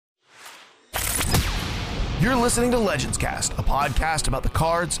You're listening to Legends Cast, a podcast about the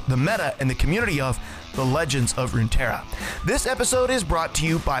cards, the meta, and the community of the Legends of Runeterra. This episode is brought to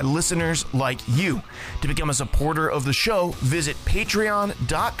you by listeners like you. To become a supporter of the show, visit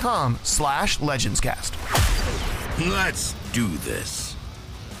patreon.com/legendscast. Let's do this.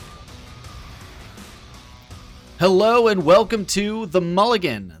 Hello and welcome to The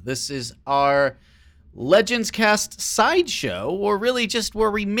Mulligan. This is our Legends Cast sideshow, or really just where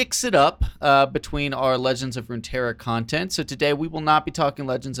we mix it up between our Legends of Runeterra content. So today we will not be talking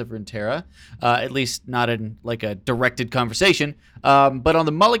Legends of Runeterra, at least not in like a directed conversation. But on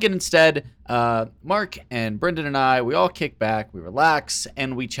The Mulligan instead, Mark and Brendan and I, we all kick back, we relax,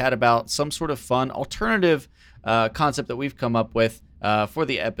 and we chat about some sort of fun alternative concept that we've come up with for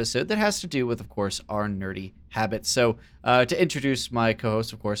the episode that has to do with, of course, our nerdy habits. So to introduce my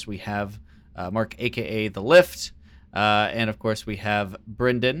co-host, of course, we have Mark, aka The Lift, and of course we have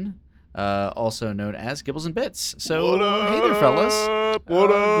Brendan, also known as Gibbles and Bits. So hey there, fellas.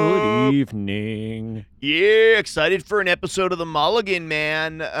 What up? Good evening. Yeah, excited for an episode of The Mulligan,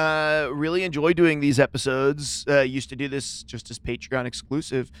 man. Really enjoy doing these episodes. Used to do this just as Patreon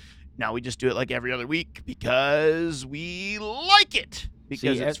exclusive. Now we just do it like every other week because we like it.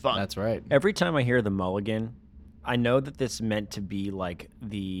 Because it's fun. That's right. Every time I hear The Mulligan, I know that this meant to be like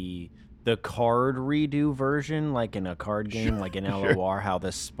the card redo version, like in a card game, like in LOR, how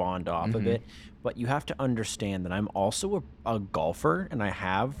this spawned off of it. But you have to understand that I'm also a golfer, and I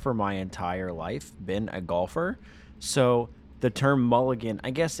have for my entire life been a golfer. So the term mulligan, I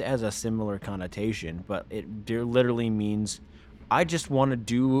guess it has a similar connotation, but it literally means I just want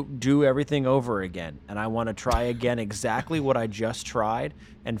to do everything over again, and I want to try again exactly what I just tried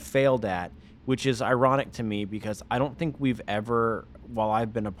and failed at, which is ironic to me because I don't think we've ever, while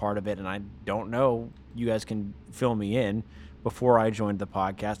I've been a part of it, and I don't know, you guys can fill me in, before I joined the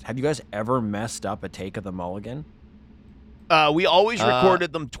podcast, have you guys ever messed up a take of the mulligan? We always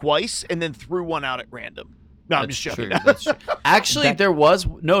recorded them twice and then threw one out at random. No, I'm just joking. That's true. Actually, there was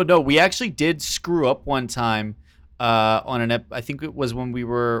we actually did screw up one time on I think it was when we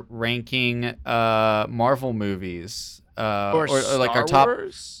were ranking Marvel movies or like our top.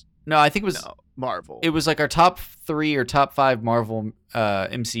 Wars? No, I think it was Marvel. It was like our top 3 or top 5 Marvel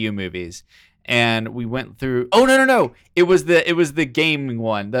MCU movies, and we went through. Oh no! It was the gaming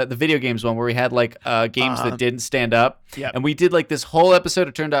one, the video games one, where we had like games that didn't stand up. Yeah. And we did like this whole episode.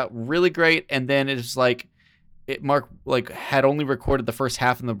 It turned out really great, and then it was like. Mark had only recorded the first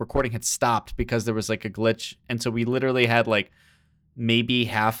half and the recording had stopped because there was like a glitch, and so we literally had like maybe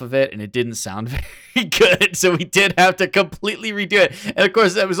half of it and it didn't sound very good, so we did have to completely redo it. And of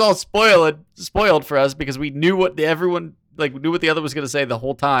course that was all spoiled for us because we knew what everyone knew what the other was going to say the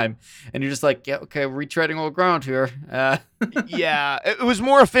whole time, and you're just like, yeah, okay, we're retreading old ground here. Yeah, it was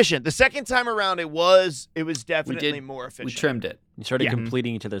more efficient the second time around. It was definitely more efficient. We trimmed it. You started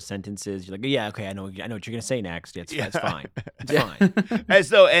completing each other's sentences. You're like, yeah, okay, I know what you're going to say next. It's fine. It's fine. As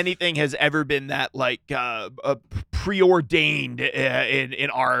though anything has ever been that preordained in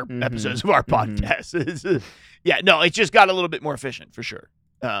our episodes of our podcast. Yeah, no, it just got a little bit more efficient for sure.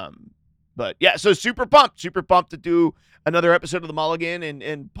 But yeah, so super pumped to do another episode of The Mulligan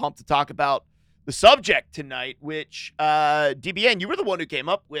and pumped to talk about the subject tonight, which DBN, you were the one who came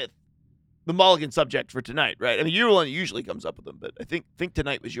up with the Mulligan subject for tonight, right? I mean, you're the one who usually comes up with them, but I think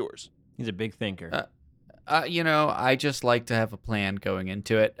tonight was yours. He's a big thinker. I just like to have a plan going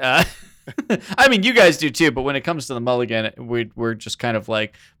into it. I mean, you guys do too, but when it comes to the Mulligan, we're just kind of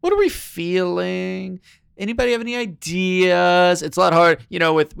like, what are we feeling? Anybody have any ideas? It's a lot hard,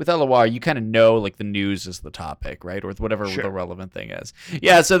 with LOR, you kind of know like the news is the topic, right? Or whatever the relevant thing is.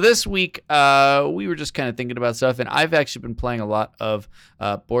 Yeah, so this week we were just kind of thinking about stuff, and I've actually been playing a lot of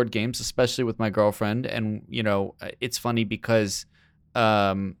board games, especially with my girlfriend. And, it's funny because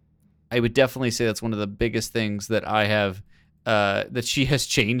I would definitely say that's one of the biggest things that I have that she has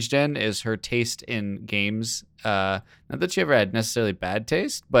changed in is her taste in games. Not that she ever had necessarily bad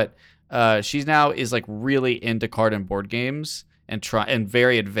taste, but she's now is like really into card and board games and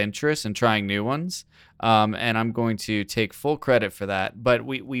very adventurous and trying new ones. And I'm going to take full credit for that. But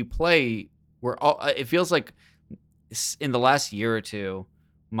we play. It feels like in the last year or two,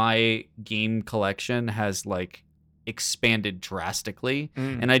 my game collection has like expanded drastically,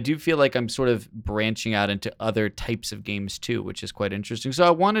 and I do feel like I'm sort of branching out into other types of games too, which is quite interesting. So I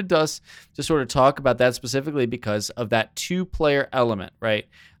wanted us to sort of talk about that specifically because of that 2-player element, right?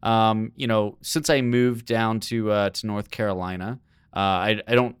 Since I moved down to North Carolina, I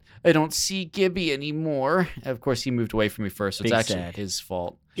don't see Gibby anymore. Of course, he moved away from me first, so it's actually his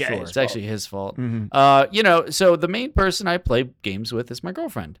fault. Yeah, sure, it's actually his fault. Mm-hmm. So the main person I play games with is my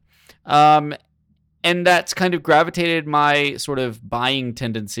girlfriend. And that's kind of gravitated my sort of buying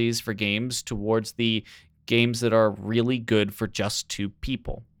tendencies for games towards the games that are really good for just 2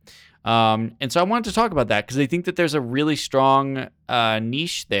 people. And so I wanted to talk about that because I think that there's a really strong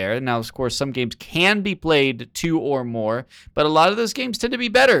niche there. Now, of course, some games can be played 2 or more, but a lot of those games tend to be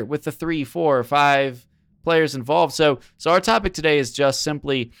better with the 3, 4, 5 players involved. So our topic today is just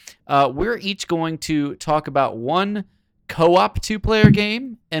simply we're each going to talk about one co-op 2-player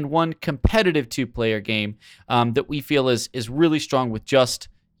game and one competitive 2-player game that we feel is really strong with just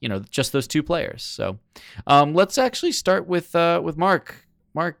those 2 players. So let's actually start with Mark.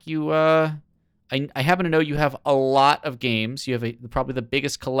 Mark, you I happen to know you have a lot of games. You have probably the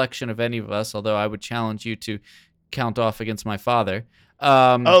biggest collection of any of us, although I would challenge you to count off against my father.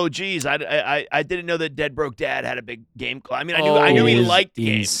 Oh, geez, I didn't know that Dead Broke Dad had a big game. I mean, I knew he liked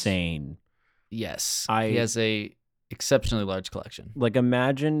games. Insane. Yes, he has a exceptionally large collection. Like,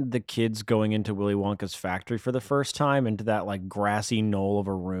 imagine the kids going into Willy Wonka's factory for the first time, into that like grassy knoll of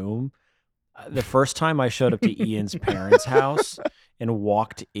a room. The first time I showed up to Ian's parents' house and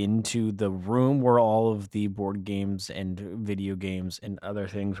walked into the room where all of the board games and video games and other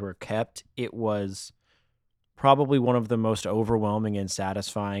things were kept, it was probably one of the most overwhelming and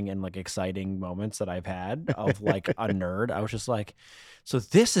satisfying and like exciting moments that I've had of like a nerd. I was just like, so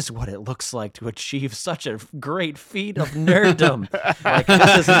this is what it looks like to achieve such a great feat of nerddom. Like,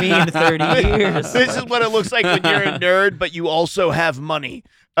 this is me in 30 years. This is what it looks like when you're a nerd, but you also have money.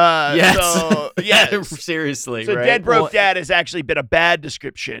 Yes. So, yes. Seriously, So right? Dead Broke Dad has actually been a bad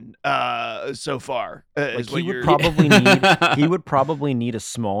description so far. Like, he would probably need a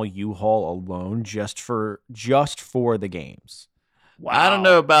small U-Haul alone just for the games. Wow. I don't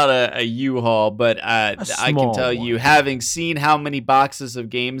know about a U-Haul, but I can tell you, having seen how many boxes of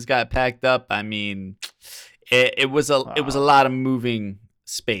games got packed up, I mean, it was a lot of moving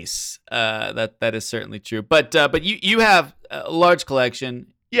space. That is certainly true. But you have a large collection.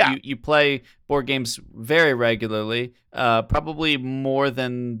 Yeah. You play board games very regularly, probably more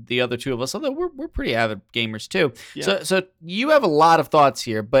than the other 2 of us, although we're pretty avid gamers too. Yeah. So you have a lot of thoughts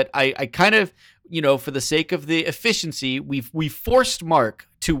here, but I kind of, for the sake of the efficiency, we forced Mark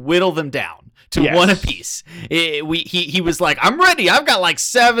to whittle them down to 1 apiece. He was like, I'm ready. I've got like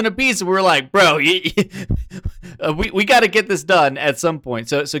 7 apiece. And we were like, bro, we got to get this done at some point.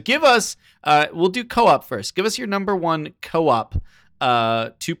 So give us, we'll do co-op first. Give us your number 1 co-op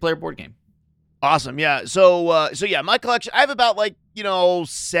 2-player board game. Awesome. Yeah. So yeah, my collection, I have about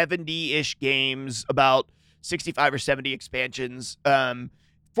 70-ish games, about 65 or 70 expansions.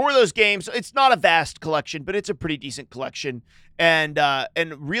 For those games, it's not a vast collection, but it's a pretty decent collection. And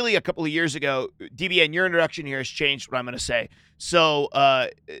really, a couple of years ago, DBN, your introduction here has changed what I'm going to say. So a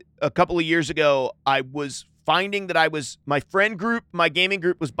couple of years ago, I was finding that my friend group, my gaming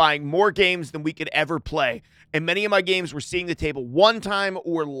group, was buying more games than we could ever play. And many of my games were seeing the table 1 time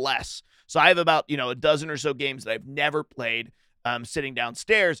or less. So I have about, a dozen or so games that I've never played sitting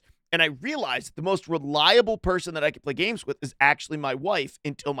downstairs. And I realized that the most reliable person that I could play games with is actually my wife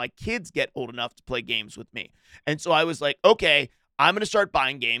until my kids get old enough to play games with me. And so I was like, okay, I'm going to start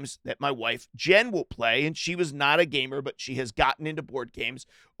buying games that my wife, Jen, will play. And she was not a gamer, but she has gotten into board games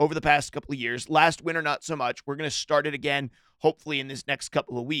over the past couple of years. Last winter, not so much. We're going to start it again, hopefully in this next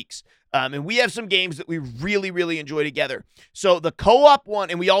couple of weeks. And we have some games that we really, really enjoy together. So the co-op one,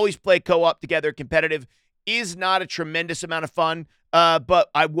 and we always play co-op together, competitive, is not a tremendous amount of fun. But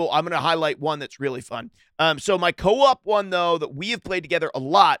I'm going to highlight one that's really fun. So my co-op one, though, that we have played together a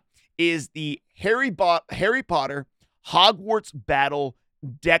lot is the Harry Potter Hogwarts Battle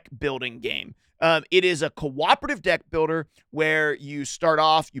deck building game. It is a cooperative deck builder where you start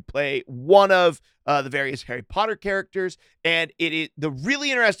off, you play one of the various Harry Potter characters, and it is the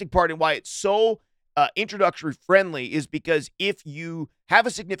really interesting part and why it's so introductory friendly is because if you have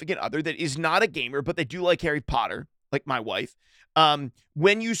a significant other that is not a gamer, but they do like Harry Potter, like my wife,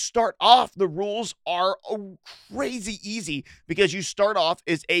 when you start off, the rules are crazy easy because you start off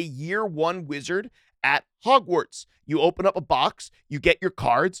as a year 1 wizard at Hogwarts. You open up a box, you get your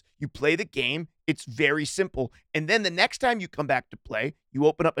cards, you play the game. It's very simple. And then the next time you come back to play, you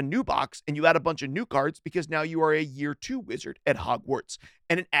open up a new box and you add a bunch of new cards because now you are a year 2 wizard at Hogwarts.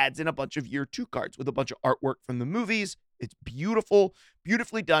 And it adds in a bunch of year 2 cards with a bunch of artwork from the movies. It's beautiful,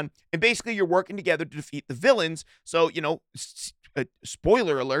 beautifully done. And basically you're working together to defeat the villains. So,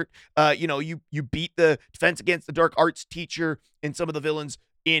 spoiler alert, you beat the Defense Against the Dark Arts teacher and some of the villains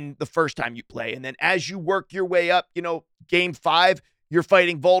in the first time you play. And then as you work your way up, game 5, you're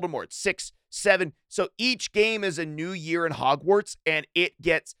fighting Voldemort, 6, 7. So each game is a new year in Hogwarts, and it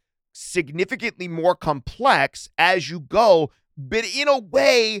gets significantly more complex as you go, but in a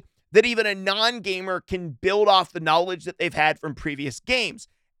way that even a non-gamer can build off the knowledge that they've had from previous games.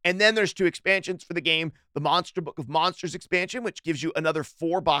 And then there's 2 expansions for the game, the Monster Book of Monsters expansion, which gives you another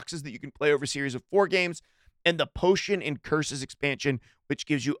 4 boxes that you can play over a series of 4 games, and the Potion and Curses expansion, which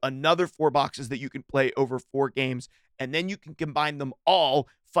gives you another 4 boxes that you can play over 4 games. And then you can combine them all,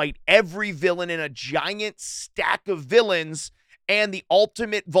 fight every villain in a giant stack of villains, and the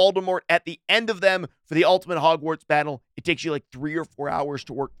ultimate Voldemort at the end of them for the ultimate Hogwarts battle. It takes you like 3 or 4 hours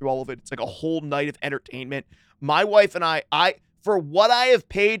to work through all of it. It's like a whole night of entertainment. My wife and I for what I have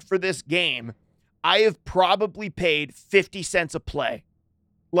paid for this game, I have probably paid 50 cents a play.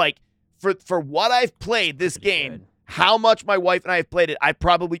 Like, for what I've played this game, good. how much my wife and I have played it, I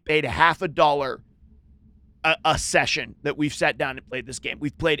probably paid half $1 a session that we've sat down and played this game.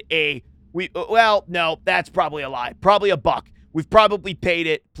 We've played no, that's probably a lie. Probably $1. We've probably played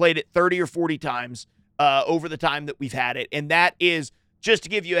it 30 or 40 times over the time that we've had it. And that is, just to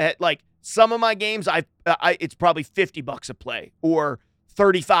give you a head, like, some of my games, it's probably $50 a play or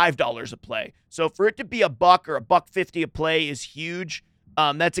 $35 a play. So for it to be $1 or $1.50 a play is huge.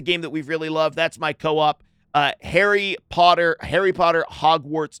 That's a game that we've really loved. That's my co-op. Harry Potter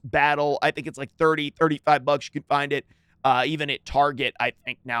Hogwarts Battle. I think it's like $35. You can find it even at Target, I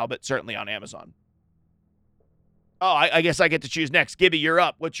think now, but certainly on Amazon. Oh, I guess I get to choose next. Gibby, you're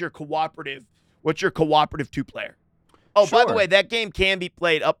up. What's your cooperative 2-player? Oh, Sure. by the way, that game can be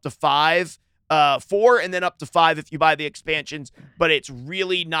played up to 4, and then up to 5 if you buy the expansions, but it's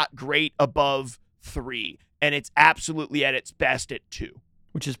really not great above 3, and it's absolutely at its best at 2.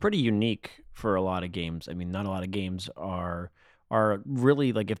 Which is pretty unique for a lot of games. I mean, not a lot of games are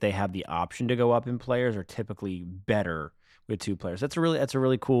really, like, if they have the option to go up in players, are typically better with 2 players. That's a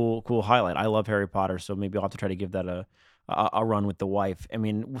really cool highlight. I love Harry Potter, so maybe I'll have to try to give that a run with the wife. I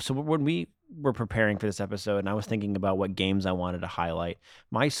mean, so when we were preparing for this episode and I was thinking about what games I wanted to highlight,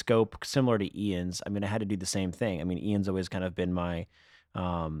 my scope, similar to Ian's, I mean, I had to do the same thing. I mean, Ian's always kind of been my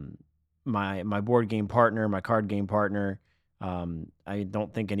my board game partner, my card game partner. I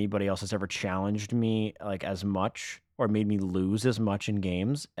don't think anybody else has ever challenged me like as much or made me lose as much in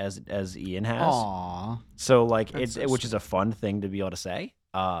games as Ian has. Aw. So like That's so which is a fun thing to be able to say.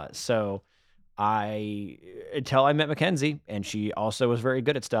 So until I met Mackenzie, and she also was very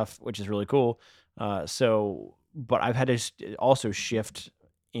good at stuff, which is really cool. But I've had to also shift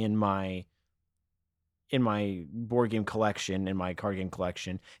in my board game collection, in my card game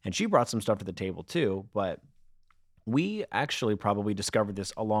collection, and she brought some stuff to the table too. But we actually probably discovered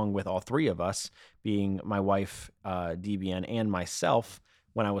this along with all 3 of us, being my wife, DBN, and myself,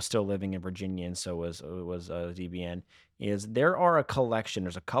 when I was still living in Virginia, and so was DBN. Is there are a collection?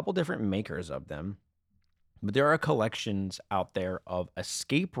 There's a couple different makers of them, but there are collections out there of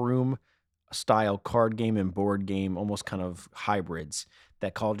escape room style card game and board game, almost kind of hybrids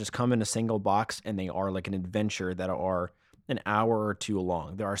that just come in a single box, and they are like an adventure that are an hour or 2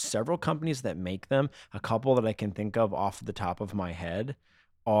 long. There are several companies that make them. A couple that I can think of off the top of my head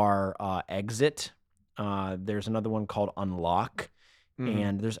are Exit. There's another one called Unlock.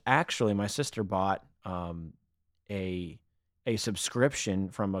 And there's actually, my sister bought a subscription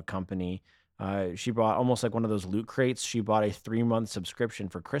from a company. She bought almost like one of those loot crates. She bought a 3-month subscription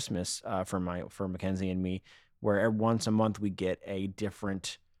for Christmas for Mackenzie and me, where once a month we get a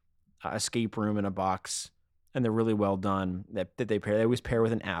different escape room in a box, and they're really well done. That they pair. They always pair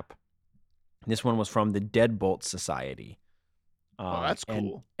with an app. This one was from the Deadbolt Society. Oh, that's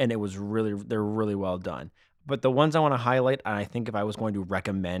cool. And it was they're really well done. But the ones I want to highlight, and I think if I was going to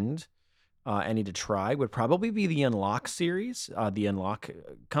recommend any to try, would probably be the Unlock series, the Unlock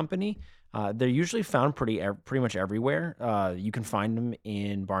company. They're usually found pretty much everywhere. You can find them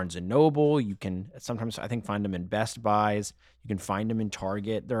in Barnes and Noble. You can sometimes, I think, find them in Best Buys. You can find them in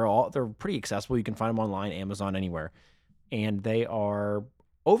Target. They're pretty accessible. You can find them online, Amazon, anywhere. And they are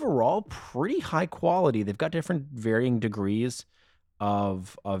overall pretty high quality. They've got different varying degrees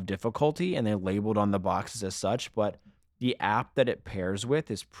of difficulty, and they're labeled on the boxes as such, but the app that it pairs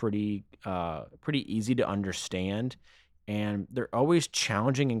with is pretty easy to understand, and they're always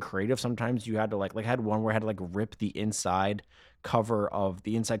challenging and creative. Sometimes you had to like I had one where I had to like rip the inside cover of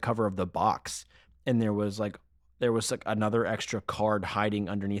the box, and there was like another extra card hiding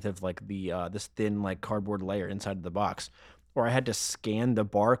underneath of like the this thin like cardboard layer inside of the box, or I had to scan the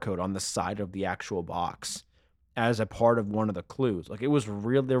barcode on the side of the actual box as a part of one of the clues. Like, it was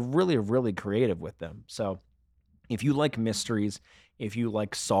real. They're really, really creative with them. So if you like mysteries, if you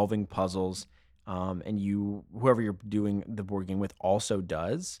like solving puzzles, and whoever you're doing the board game with also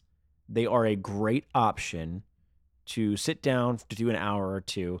does, they are a great option to sit down to do an hour or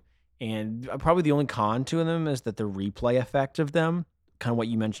 2. And probably the only con to them is that the replay effect of them kind of what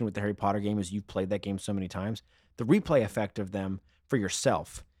you mentioned with the Harry Potter game is you've played that game so many times. The replay effect of them for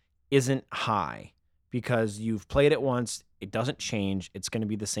yourself isn't high because you've played it once. It doesn't change. It's going to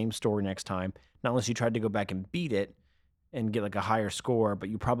be the same story next time. Not unless you tried to go back and beat it and get like a higher score, but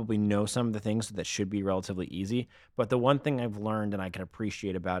you probably know some of the things that should be relatively easy. But the one thing I've learned and I can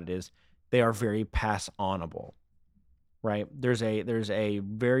appreciate about it is they are very pass-onable, right? There's a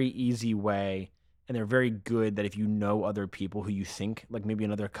very easy way, and they're very good that if you know other people who you think, like maybe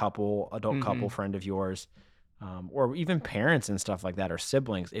another couple, adult couple friend of yours, or even parents and stuff like that, or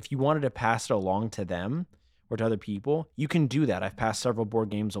siblings, if you wanted to pass it along to them or to other people, you can do that. I've passed several board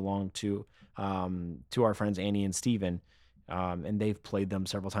games along to our friends Annie and Steven, and they've played them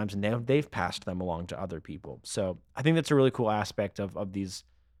several times, and they've passed them along to other people. So I think that's a really cool aspect of these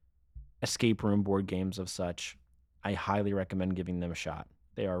escape room board games of such. I highly recommend giving them a shot.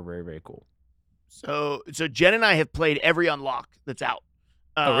 They are very, very cool. So Jen and I have played every Unlock that's out.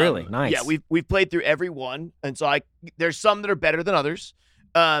 Oh, really? Nice. Yeah, we've played through every one, and so there's some that are better than others,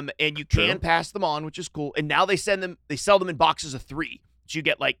 and you can pass them on, which is cool. And now they sell them in boxes of 3. So you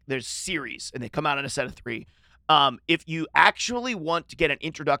get there's series, and they come out in a set of 3. If you actually want to get an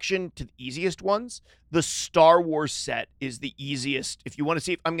introduction to the easiest ones, the Star Wars set is the easiest. If you want to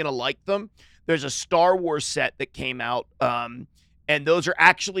see if I'm gonna like them, there's a Star Wars set that came out. And those are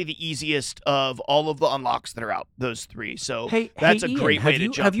actually the easiest of all of the unlocks that are out, those 3. So that's a great way to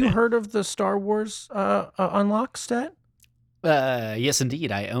jump in. Have you heard of the Star Wars unlock set? Yes,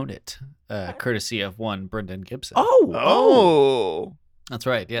 indeed. I own it, courtesy of one Brendan Gibson. Oh. That's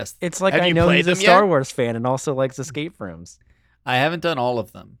right, yes. It's like Have I you know played he's a them Star yet? Wars fan and also likes escape rooms. I haven't done all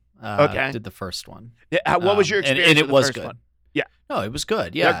of them. Okay. Did the first one. Yeah, what was your experience and it with the was first good. one? Yeah. No, it was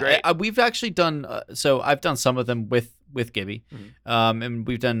good. They're Yeah. great. We've actually done, so I've done some of them with Gibby. And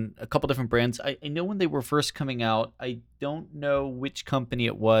we've done a couple different brands. I know when they were first coming out, I don't know which company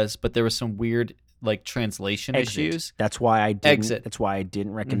it was, but there was some weird translation issues. That's why I didn't. Exit. That's why I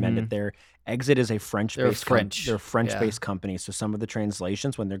didn't recommend it there. Exit is a French-based. They're French-based company, so some of the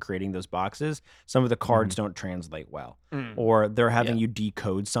translations when they're creating those boxes, some of the cards don't translate well, or they're having you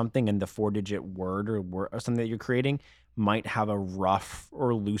decode something, and the 4-digit word or something that you're creating might have a rough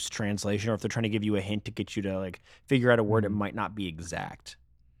or loose translation, or if they're trying to give you a hint to get you to figure out a word, it might not be exact.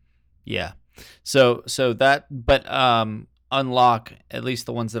 Yeah. So that, but Unlock, at least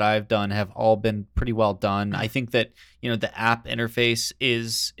the ones that I've done, have all been pretty well done. I think that the app interface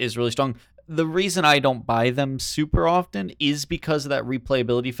is really strong. The reason I don't buy them super often is because of that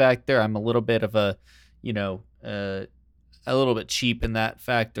replayability factor. I'm a little bit of a little bit cheap in that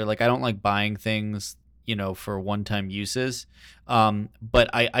factor. I don't like buying things for one-time uses. But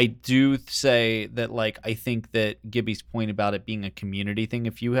I do say that I think that Gibby's point about it being a community thing,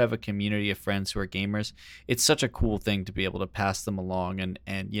 if you have a community of friends who are gamers, it's such a cool thing to be able to pass them along and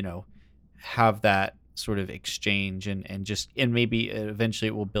have that sort of exchange and maybe eventually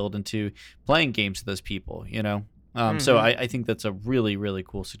it will build into playing games with those people, So I think that's a really, really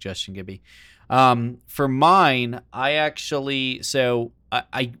cool suggestion, Gibby. For mine, I actually, so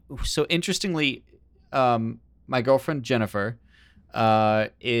interestingly, my girlfriend Jennifer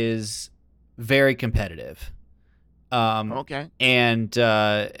is very competitive. Okay. And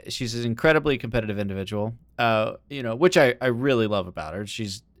she's an incredibly competitive individual, which I really love about her.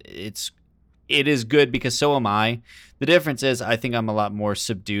 It is good because so am I. The difference is I think I'm a lot more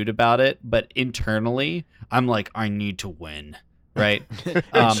subdued about it, but internally I'm like, I need to win. Right.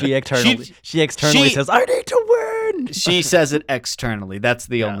 She externally says, I need to win. She says it externally. That's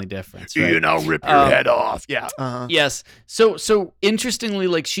the only difference. Right? I'll rip your head off. Yeah. Yes. So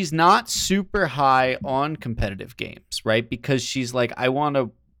interestingly, she's not super high on competitive games, right? Because she's like, I want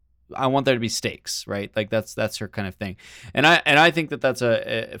there to be stakes, right? That's her kind of thing. And I think that that's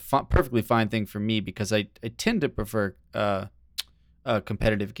a perfectly fine thing for me because I tend to prefer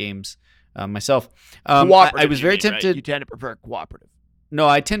competitive games myself. I was very tempted. Right? You tend to prefer cooperative. No,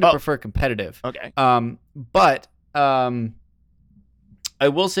 I tend to prefer competitive. Okay. But I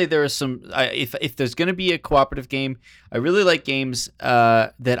will say there are some. If there's going to be a cooperative game, I really like games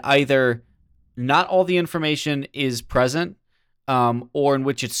that either not all the information is present, or in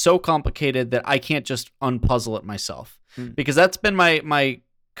which it's so complicated that I can't just unpuzzle it myself. Because that's been my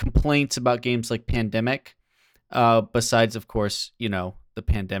complaints about games like Pandemic. Besides, of course, the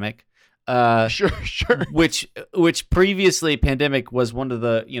pandemic. Sure. Which previously Pandemic was one of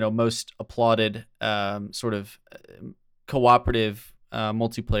the most applauded sort of cooperative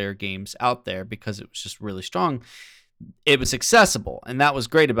multiplayer games out there because it was just really strong. It was accessible, and that was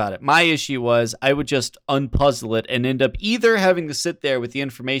great about it. My issue was I would just unpuzzle it and end up either having to sit there with the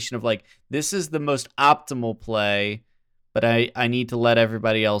information of this is the most optimal play, but I need to let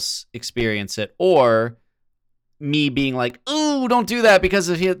everybody else experience it, or me being like, ooh, don't do that because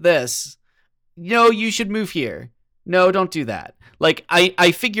of this. No, you should move here. No, don't do that. Like,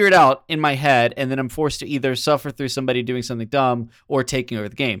 I figure it out in my head, and then I'm forced to either suffer through somebody doing something dumb or taking over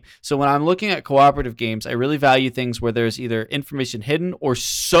the game. So when I'm looking at cooperative games, I really value things where there's either information hidden or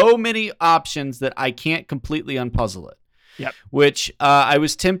so many options that I can't completely unpuzzle it. Yep. Which I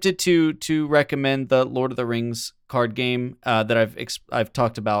was tempted to recommend the Lord of the Rings card game that I've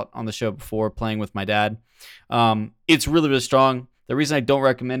talked about on the show before, playing with my dad. It's really, really strong. The reason I don't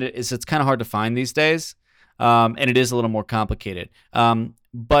recommend it is it's kind of hard to find these days. And it is a little more complicated.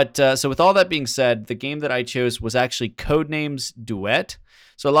 But so with all that being said, the game that I chose was actually Codenames Duet.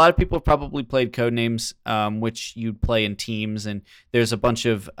 So a lot of people have probably played Codenames, which you'd play in teams, and there's a bunch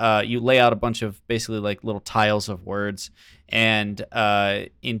of you lay out a bunch of basically like little tiles of words, and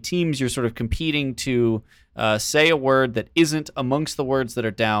in teams you're sort of competing to say a word that isn't amongst the words that are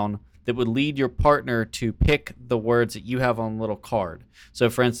down, that would lead your partner to pick the words that you have on a little card.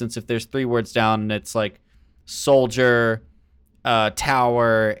 So for instance, if there's 3 words down and it's like soldier,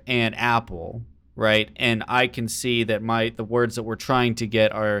 tower, and apple, right? And I can see that the words that we're trying to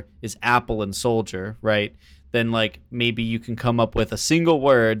get is apple and soldier, right? Then like maybe you can come up with a single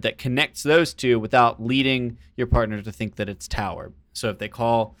word that connects those two without leading your partner to think that it's tower. So if they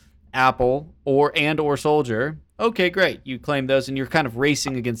call apple or soldier, okay, great. You claim those and you're kind of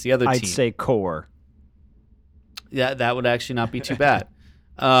racing against the other team. I'd say core. Yeah, that would actually not be too bad.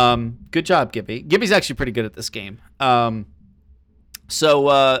 Good job, Gibby. Gibby's actually pretty good at this game. So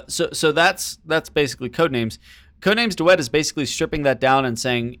that's basically Codenames. Codenames Duet is basically stripping that down and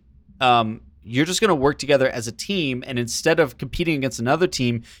saying, you're just going to work together as a team, and instead of competing against another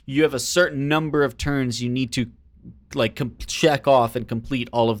team, you have a certain number of turns you need to like check off and complete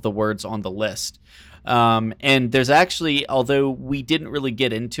all of the words on the list. And there's actually, although we didn't really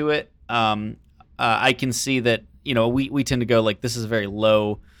get into it, I can see that, you know, we tend to go like, this is a very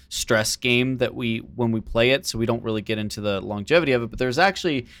low stress game that when we play it, so we don't really get into the longevity of it. But there's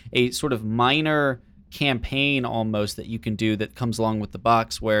actually a sort of minor campaign almost that you can do that comes along with the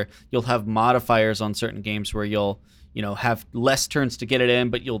box, where you'll have modifiers on certain games where you'll have less turns to get it in,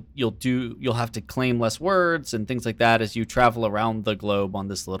 but you'll have to claim less words and things like that as you travel around the globe on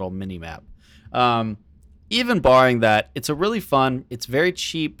this little mini map. Even barring that, it's a really fun, it's very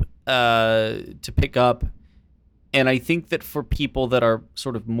cheap to pick up. And I think that for people that are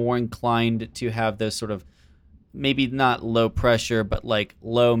sort of more inclined to have this sort of maybe not low pressure, but like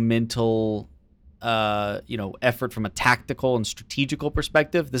low mental, effort from a tactical and strategical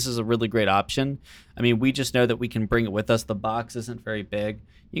perspective, this is a really great option. I mean, we just know that we can bring it with us. The box isn't very big.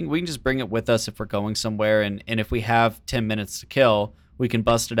 We can just bring it with us if we're going somewhere. And if we have 10 minutes to kill, we can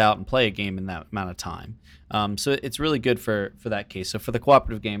bust it out and play a game in that amount of time. So it's really good for that case. So for the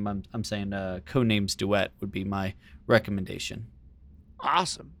cooperative game, I'm saying Codenames Duet would be my recommendation.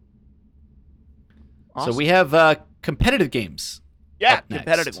 Awesome. So we have competitive games. Yeah, next.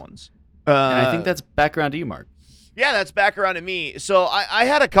 competitive ones. And I think that's back around to you, Mark. Yeah, that's back around to me. So I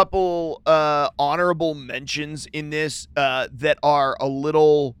had a couple honorable mentions in this that are a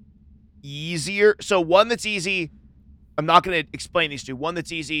little easier. So one that's easy, I'm not going to explain these two. One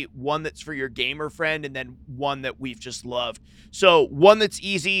that's easy, one that's for your gamer friend, and then one that we've just loved. So one that's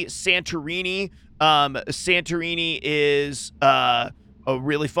easy, Santorini. Santorini is a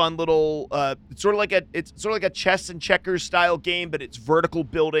really fun little it's sort of like a chess and checkers style game, but it's vertical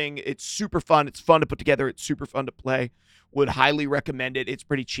building. It's super fun. It's fun to put together. It's super fun to play. Would highly recommend it. It's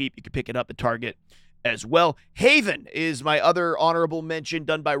pretty cheap. You can pick it up at Target as well. Haven is my other honorable mention,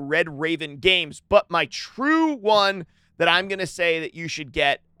 done by Red Raven Games, but my true one that I'm going to say that you should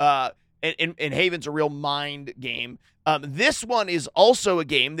get, and Haven's a real mind game. This one is also a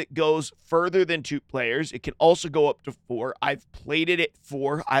game that goes further than 2 players. It can also go up to 4. I've played it at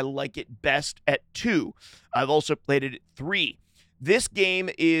 4. I like it best at 2. I've also played it at 3. This game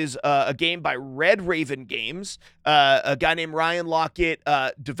is a game by Red Raven Games. A guy named Ryan Lockett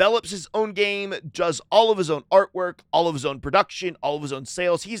develops his own game, does all of his own artwork, all of his own production, all of his own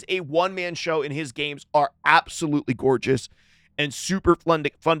sales. He's a one-man show, and his games are absolutely gorgeous and super fun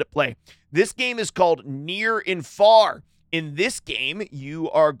to play. This game is called Near and Far. In this game, you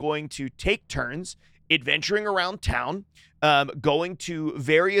are going to take turns adventuring around town, going to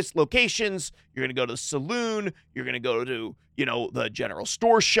various locations. You're going to go to the saloon. You're going to go to, the general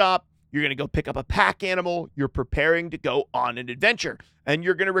store shop. You're going to go pick up a pack animal. You're preparing to go on an adventure, and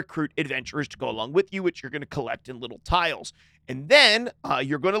you're going to recruit adventurers to go along with you, which you're going to collect in little tiles. And then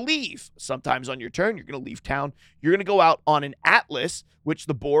you're going to leave. Sometimes on your turn, you're going to leave town. You're going to go out on an atlas, which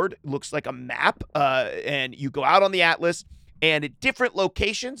the board looks like a map. And you go out on the atlas. And at different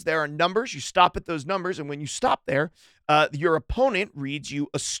locations, there are numbers. You stop at those numbers. And when you stop there, your opponent reads you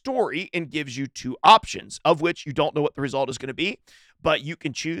a story and gives you 2 options, of which you don't know what the result is going to be. But you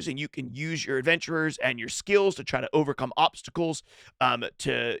can choose, and you can use your adventurers and your skills to try to overcome obstacles,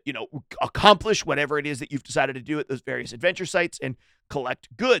 to accomplish whatever it is that you've decided to do at those various adventure sites and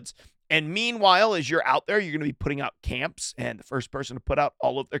collect goods. And meanwhile, as you're out there, you're going to be putting out camps, and the first person to put out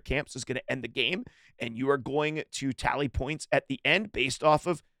all of their camps is going to end the game. And you are going to tally points at the end based off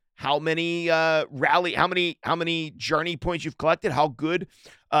of how many how many journey points you've collected, how good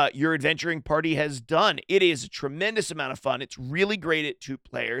your adventuring party has done. It is a tremendous amount of fun. It's really great at 2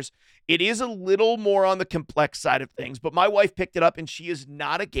 players. It is a little more on the complex side of things, but my wife picked it up and she is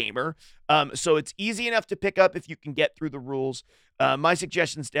not a gamer. So it's easy enough to pick up if you can get through the rules. My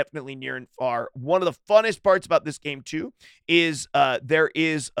suggestion is definitely Near and Far. One of the funnest parts about this game too is there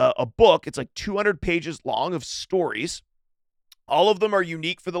is a book. It's like 200 pages long of stories. All of them are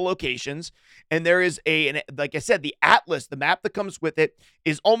unique for the locations. And there is like I said, the atlas, the map that comes with it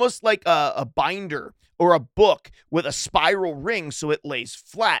is almost like a binder or a book with a spiral ring so it lays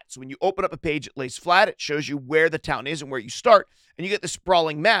flat. So when you open up a page, it lays flat. It shows you where the town is and where you start. And you get the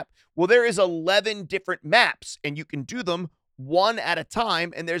sprawling map. Well, there is 11 different maps and you can do them one at a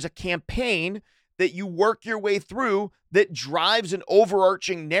time. And there's a campaign that you work your way through that drives an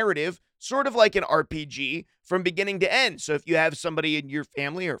overarching narrative, sort of like an RPG from beginning to end. So if you have somebody in your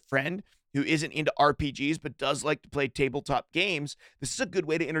family or friend who isn't into RPGs but does like to play tabletop games, this is a good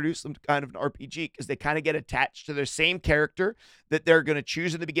way to introduce them to kind of an RPG because they kind of get attached to their same character that they're going to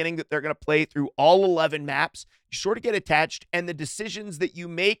choose in the beginning, that they're going to play through all 11 maps. You sort of get attached, and the decisions that you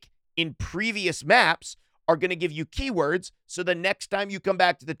make in previous maps are going to give you keywords. So the next time you come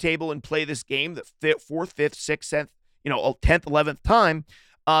back to the table and play this game, the 4th, 5th, 6th, 10th, 11th time,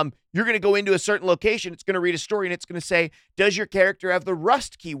 you're going to go into a certain location. It's going to read a story and it's going to say, does your character have the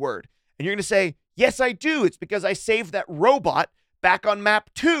rust keyword? And you're going to say, yes, I do. It's because I saved that robot back on map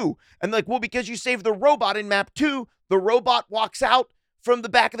 2. And like, well, because you saved the robot in map 2, the robot walks out from the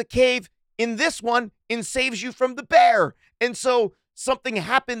back of the cave in this one and saves you from the bear. And so something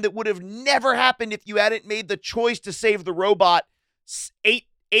happened that would have never happened if you hadn't made the choice to save the robot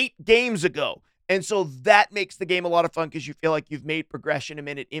eight games ago. And so that makes the game a lot of fun because you feel like you've made progression and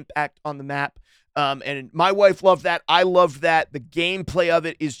made an impact on the map. And my wife loved that. I loved that. The gameplay of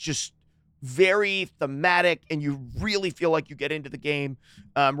it is just very thematic, and you really feel like you get into the game.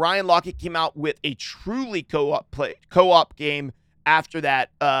 Ryan Lochte came out with a truly co-op game after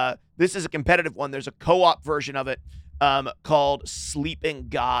that. This is a competitive one. There's a co-op version of it called Sleeping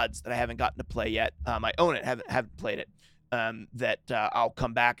Gods that I haven't gotten to play yet. I own it, haven't played it. That I'll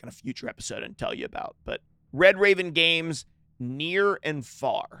come back in a future episode and tell you about. But Red Raven Games, Near and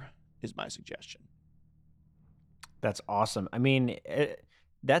Far is my suggestion. That's awesome. I mean,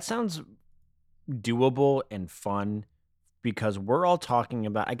 that sounds doable and fun because we're all talking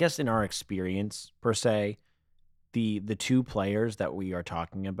about, I guess in our experience per se, the 2 players that we are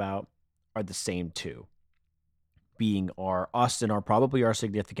talking about are the same 2, being us and probably our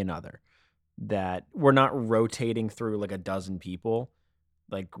significant other. That we're not rotating through like a dozen people,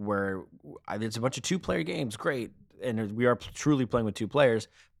 like where it's a bunch of 2-player games, great, and we are truly playing with 2 players,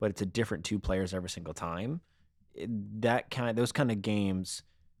 but it's a different 2 players every single time. Those kind of games,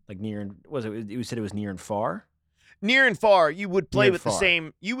 like you said it was Near and Far. Near and Far, you would play with the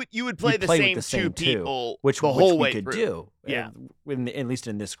same. You would play the same 2 people, which the whole way we could through. do. Yeah, at least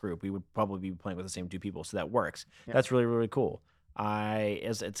in this group, we would probably be playing with the same 2 people, so that works. Yeah. That's really, really cool.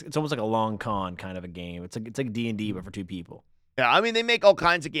 It's almost like a long con kind of a game. It's like D&D but for 2 people. Yeah, I mean, they make all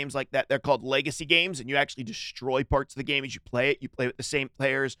kinds of games like that. They're called legacy games, and you actually destroy parts of the game as you play it. You play with the same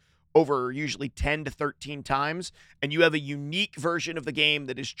players over usually 10 to 13 times, and you have a unique version of the game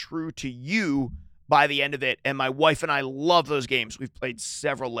that is true to you by the end of it. And my wife and I love those games. We've played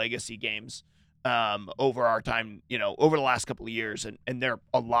several legacy games over our time, over the last couple of years, and they're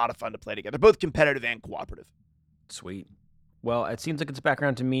a lot of fun to play together, both competitive and cooperative. Sweet. Well, it seems like it's back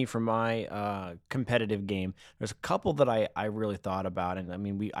around to me for my competitive game. There's a couple that I really thought about, and I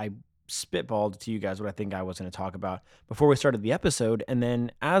mean, I spitballed to you guys what I think I was going to talk about before we started the episode, and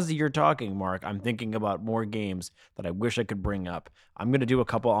then as you're talking, Mark, I'm thinking about more games that I wish I could bring up. I'm going to do a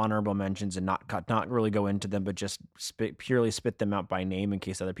couple honorable mentions and not really go into them, but just purely spit them out by name in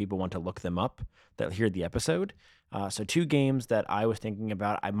case other people want to look them up that hear the episode. So 2 games that I was thinking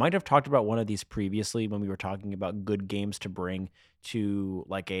about. I might have talked about one of these previously when we were talking about good games to bring to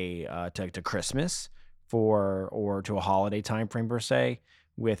like to Christmas or to a holiday time frame per se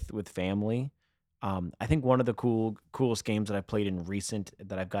with family. I think one of the coolest games that I played in recent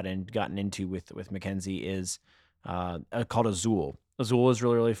that I've gotten into with Mackenzie is called Azul. Azul is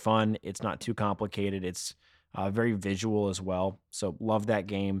really really fun. It's not too complicated. It's very visual as well. So love that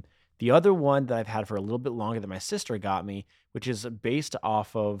game. The other one that I've had for a little bit longer that my sister got me, which is based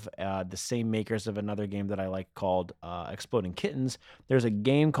off of the same makers of another game that I like called Exploding Kittens. There's a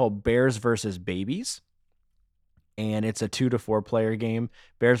game called Bears versus Babies, and it's a 2 to 4 player game.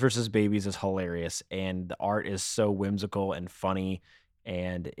 Bears versus Babies is hilarious, and the art is so whimsical and funny,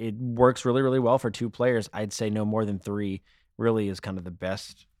 and it works really, really well for 2 players. I'd say no more than 3 really is kind of the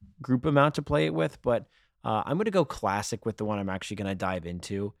best group amount to play it with, but I'm going to go classic with the one I'm actually going to dive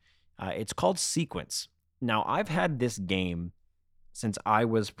into. It's called Sequence. Now, I've had this game since I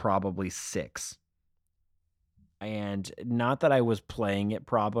was probably 6. And not that I was playing it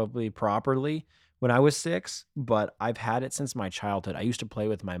probably properly when I was 6, but I've had it since my childhood. I used to play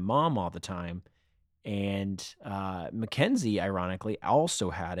with my mom all the time. And Mackenzie, ironically, also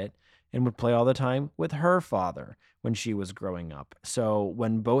had it and would play all the time with her father when she was growing up. So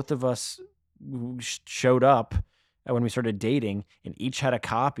when both of us showed up, when we started dating and each had a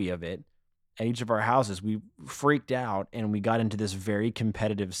copy of it at each of our houses, we freaked out and we got into this very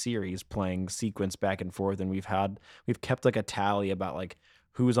competitive series playing Sequence back and forth. And we've kept like a tally about like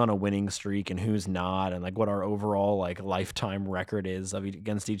who's on a winning streak and who's not, and like what our overall like lifetime record is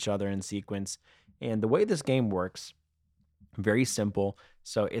against each other in Sequence. And the way this game works, very simple.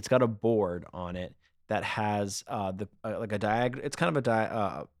 So it's got a board on it that has like a diagonal. It's kind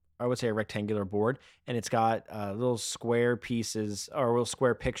of I would say a rectangular board, and it's got little square pieces or little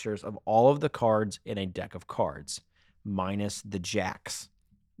square pictures of all of the cards in a deck of cards, minus the jacks.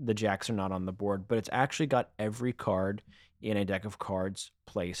 The jacks are not on the board, but it's actually got every card in a deck of cards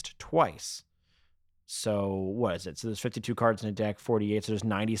placed twice. So what is it? So there's 52 cards in a deck, 48. So there's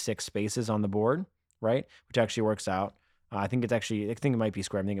 96 spaces on the board, right? Which actually works out. I think it might be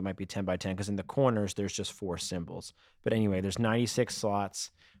square. I think it might be 10 by 10 because in the corners, there's just 4 symbols. But anyway, there's 96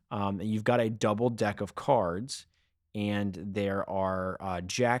 slots. And you've got a double deck of cards, and there are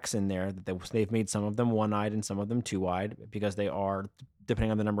jacks in there. They've made some of them one-eyed and some of them two-eyed because they are,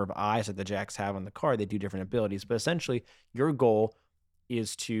 depending on the number of eyes that the jacks have on the card, they do different abilities. But essentially, your goal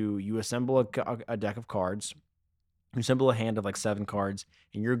is you assemble a deck of cards, you assemble a hand of like 7 cards,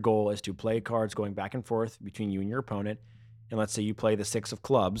 and your goal is to play cards going back and forth between you and your opponent. And let's say you play the 6 of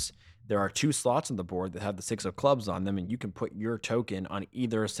clubs. There are 2 slots on the board that have the 6 of clubs on them, and you can put your token on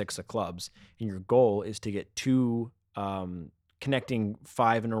either 6 of clubs. And your goal is to get 2 connecting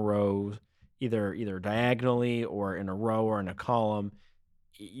 5 in a row, either diagonally or in a row or in a column.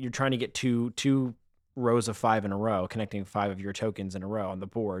 You're trying to get two rows of 5 in a row, connecting 5 of your tokens in a row on the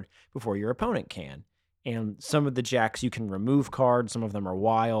board before your opponent can. And some of the jacks you can remove cards, some of them are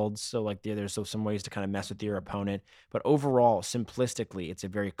wild. So like there's some ways to kind of mess with your opponent. But overall, simplistically, it's a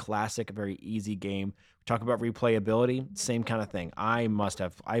very classic, very easy game. We talk about replayability, same kind of thing.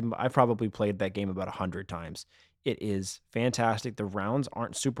 I've probably played that game about 100 times. It is fantastic. The rounds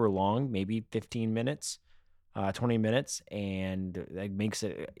aren't super long, maybe 15 minutes, 20 minutes, and that makes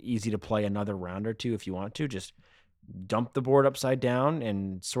it easy to play another round or 2 if you want to. Just dump the board upside down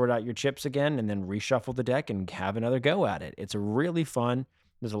and sort out your chips again, and then reshuffle the deck and have another go at it. It's really fun.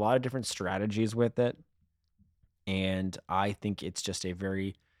 There's a lot of different strategies with it, and I think it's just a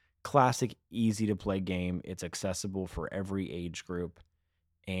very classic, easy to play game. It's accessible for every age group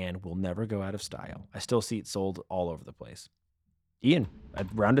and will never go out of style. I still see it sold all over the place. Ian,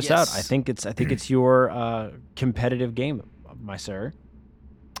 I'd round us out. I think it's your competitive game, my sir.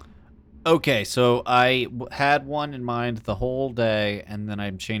 Okay, so I had one in mind the whole day, and then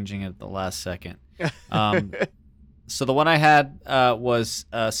I'm changing it at the last second. So the one I had was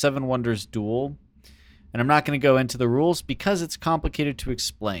Seven Wonders Duel, and I'm not going to go into the rules because it's complicated to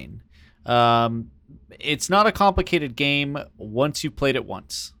explain. It's not a complicated game once you've played it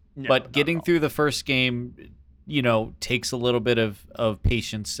once, but getting through the first game, takes a little bit of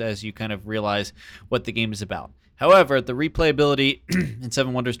patience as you kind of realize what the game is about. However, the replayability in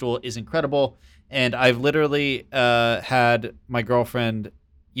Seven Wonders Duel is incredible, and I've literally had my girlfriend,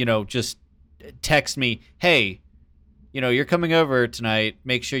 just text me, hey, you're coming over tonight.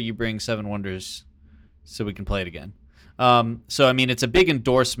 Make sure you bring Seven Wonders so we can play it again. So, I mean, it's a big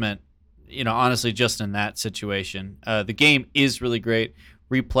endorsement, honestly, just in that situation. The game is really great,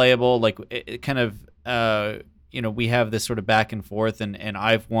 replayable, like it kind of, we have this sort of back and forth, and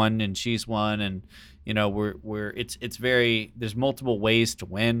I've won and she's won, and it's very, there's multiple ways to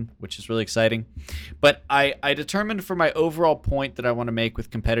win, which is really exciting. But I determined for my overall point that I want to make with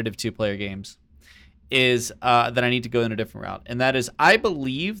competitive 2-player games is that I need to go in a different route, and that is I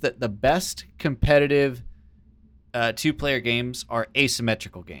believe that the best competitive two-player games are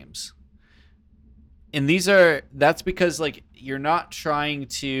asymmetrical games. And that's because like you're not trying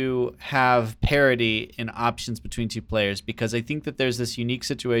to have parity in options between two players, because I think that there's this unique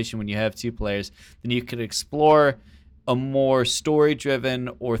situation when you have two players, then you could explore a more story-driven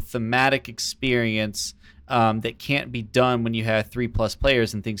or thematic experience that can't be done when you have 3+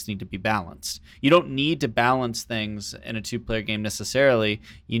 players and things need to be balanced. You don't need to balance things in a two-player game necessarily.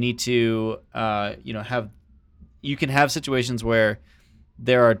 You need to, you can have situations where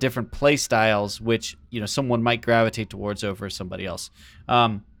there are different play styles which someone might gravitate towards over somebody else.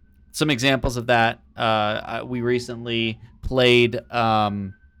 Some examples of that: we recently played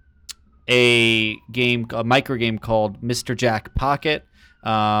a micro game called Mr. Jack Pocket,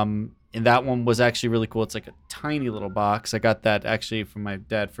 and that one was actually really cool. It's like a tiny little box. I got that actually from my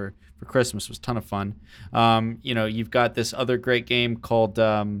dad for Christmas. It was a ton of fun. You've got this other great game called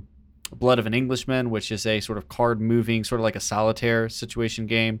Blood of an Englishman, which is a sort of card moving, sort of like a solitaire situation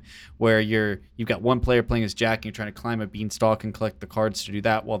game where you've got one player playing as Jack and you're trying to climb a beanstalk and collect the cards to do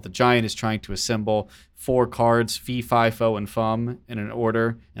that, while the giant is trying to assemble 4 cards, fee, fi, fo, and fum in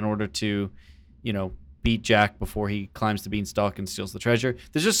order to, beat Jack before he climbs the beanstalk and steals the treasure.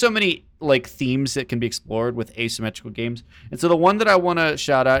 There's just so many like themes that can be explored with asymmetrical games. And so the one that I want to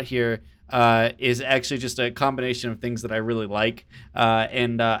shout out here is actually just a combination of things that I really like.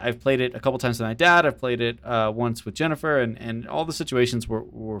 And I've played it a couple times with my dad. I've played it once with Jennifer, and all the situations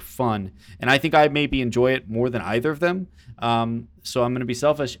were fun. And I think I maybe enjoy it more than either of them. So I'm going to be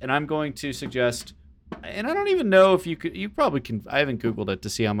selfish, and I'm going to suggest, and I don't even know if you probably can, I haven't Googled it to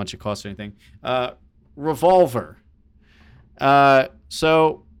see how much it costs or anything. Revolver.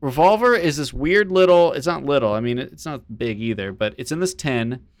 So Revolver is this weird little, it's not little, I mean, it's not big either, but it's in this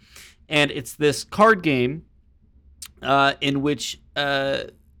tin, and it's this card game in which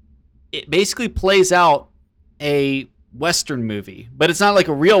it basically plays out a Western movie, but it's not like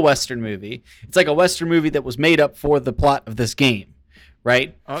a real Western movie. It's like a Western movie that was made up for the plot of this game,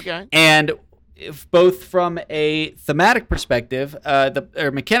 right? Okay. And both from a thematic perspective,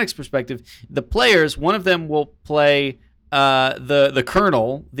 or mechanics perspective, the players, one of them will play the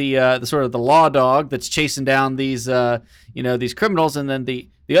colonel, the sort of the law dog that's chasing down these these criminals, and then the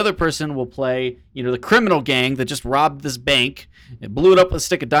other person will play the criminal gang that just robbed this bank, blew it up with a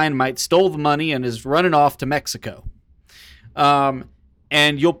stick of dynamite, stole the money, and is running off to Mexico. And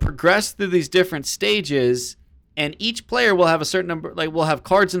you'll progress through these different stages. And each player will have a certain number, like will have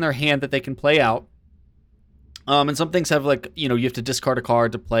cards in their hand that they can play out. And some things have like, you have to discard a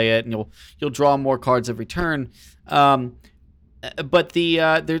card to play it, and you'll draw more cards every turn. But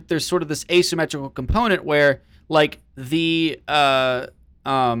there's sort of this asymmetrical component where like the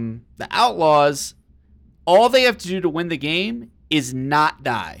outlaws, all they have to do to win the game is not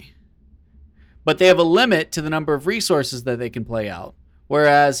die. But they have a limit to the number of resources that they can play out.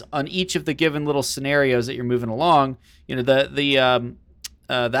 Whereas on each of the given little scenarios that you're moving along, the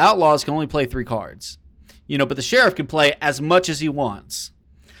outlaws can only play 3 cards, but the sheriff can play as much as he wants.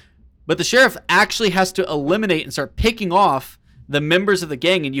 But the sheriff actually has to eliminate and start picking off the members of the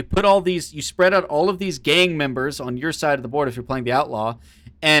gang, and you spread out all of these gang members on your side of the board if you're playing the outlaw.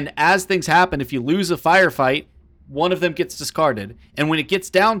 And as things happen, if you lose a firefight, one of them gets discarded. And when it gets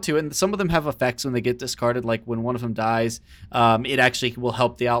down to it, and some of them have effects when they get discarded, like when one of them dies, it actually will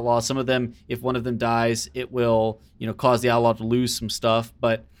help the outlaw. Some of them, if one of them dies, it will, cause the outlaw to lose some stuff.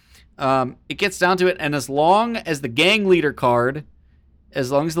 But it gets down to it, and as long as the gang leader card, as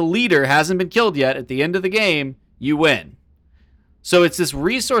long as the leader hasn't been killed yet at the end of the game, you win. So it's this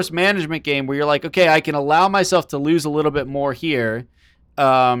resource management game where you're like, okay, I can allow myself to lose a little bit more here.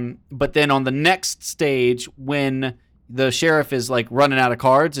 But then on the next stage, when the sheriff is like running out of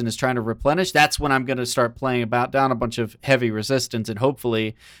cards and is trying to replenish, that's when I'm going to start playing down a bunch of heavy resistance and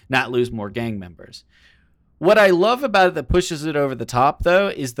hopefully not lose more gang members. What I love about it that pushes it over the top, though,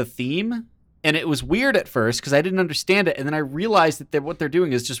 is the theme. And it was weird at first because I didn't understand it. And then I realized that what they're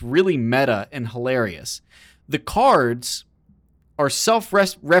doing is just really meta and hilarious. The cards are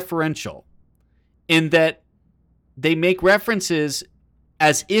self-referential in that they make references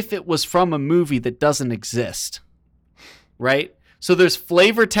as if it was from a movie that doesn't exist, right? So there's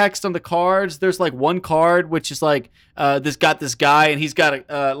flavor text on the cards. There's like one card which is like this guy, and he's got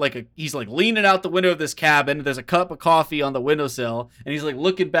he's like leaning out the window of this cabin. There's a cup of coffee on the windowsill, and he's like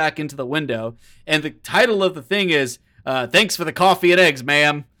looking back into the window. And the title of the thing is "Thanks for the coffee and eggs,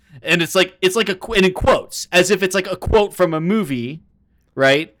 ma'am." And it's like and in quotes, as if it's like a quote from a movie,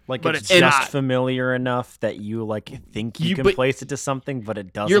 right? Like But it's it's just not. familiar enough that you like think you can but place it to something, but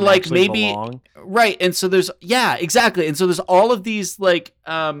it doesn't you're like, actually maybe belong. right. And so there's exactly. And so there's all of these like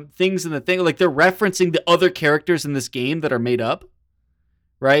things in the thing, like they're referencing the other characters in this game that are made up,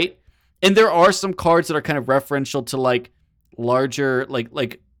 right? And there are some cards that are kind of referential to like larger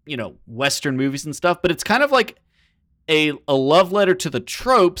like Western movies and stuff, but it's kind of like a love letter to the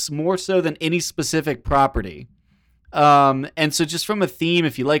tropes more so than any specific property. And so just from a theme,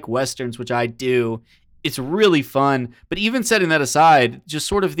 if you like Westerns, which I do, it's really fun. But even setting that aside, just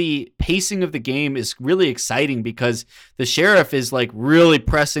sort of the pacing of the game is really exciting because the sheriff is like really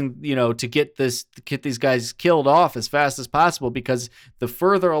pressing, to get these guys killed off as fast as possible, because the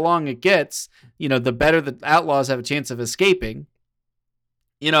further along it gets, the better the outlaws have a chance of escaping.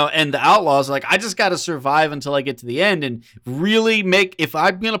 And the outlaws are like, I just got to survive until I get to the end and really if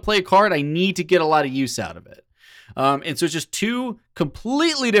I'm going to play a card, I need to get a lot of use out of it. And so it's just two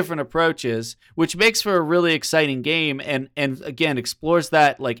completely different approaches, which makes for a really exciting game and again, explores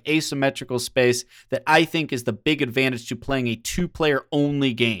that like asymmetrical space that I think is the big advantage to playing a 2-player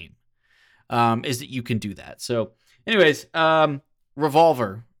only game, is that you can do that. So anyways,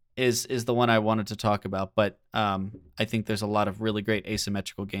 Revolver is the one I wanted to talk about, but I think there's a lot of really great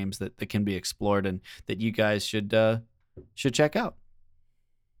asymmetrical games that can be explored and that you guys should check out.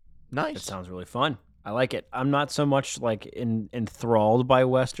 Nice. It sounds really fun. I like it. I'm not so much like enthralled by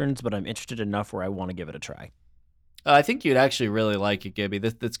Westerns, but I'm interested enough where I want to give it a try. I think you'd actually really like it, Gibby.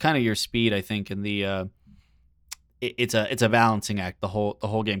 That's kind of your speed, I think, in the it's a balancing act the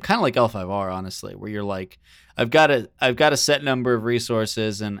whole game, kind of like L5R, honestly, where you're like, I've got a set number of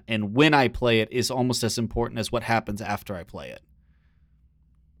resources, and when I play it is almost as important as what happens after I play it.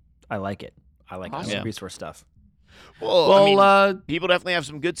 I like it. I like Awesome. the resource stuff. Well, I mean, people definitely have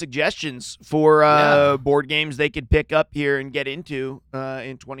some good suggestions for board games they could pick up here and get into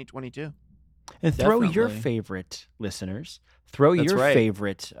in 2022. And throw your Definitely. favorite listeners. Throw That's your right.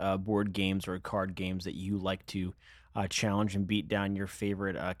 favorite board games or card games that you like to challenge and beat down your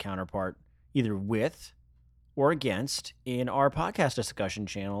favorite counterpart, either with or against, in our podcast discussion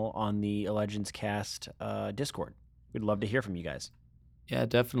channel on the Legends Cast Discord. We'd love to hear from you guys. Yeah,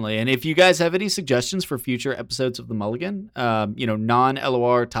 definitely. And if you guys have any suggestions for future episodes of the Mulligan,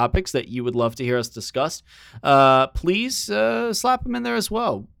 non-LOR topics that you would love to hear us discuss, please slap them in there as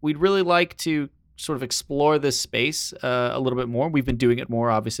well. We'd really like to sort of explore this space a little bit more. We've been doing it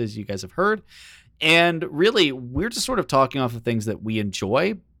more, obviously, as you guys have heard. And really, we're just sort of talking off of things that we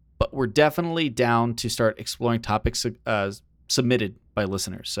enjoy, but we're definitely down to start exploring topics submitted by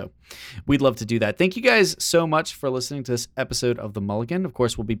listeners. So we'd love to do that. Thank you guys so much for listening to this episode of The Mulligan. Of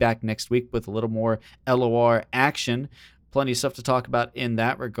course, we'll be back next week with a little more LOR action. Plenty of stuff to talk about in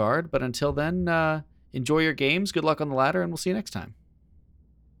that regard. But until then, enjoy your games. Good luck on the ladder, and we'll see you next time.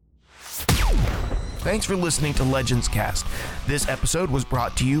 Thanks for listening to Legends Cast. This episode was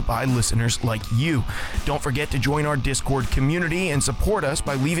brought to you by listeners like you. Don't forget to join our Discord community and support us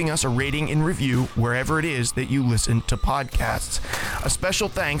by leaving us a rating and review wherever it is that you listen to podcasts. A special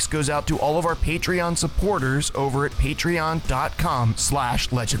thanks goes out to all of our Patreon supporters over at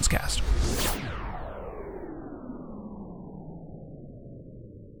patreon.com/legendscast.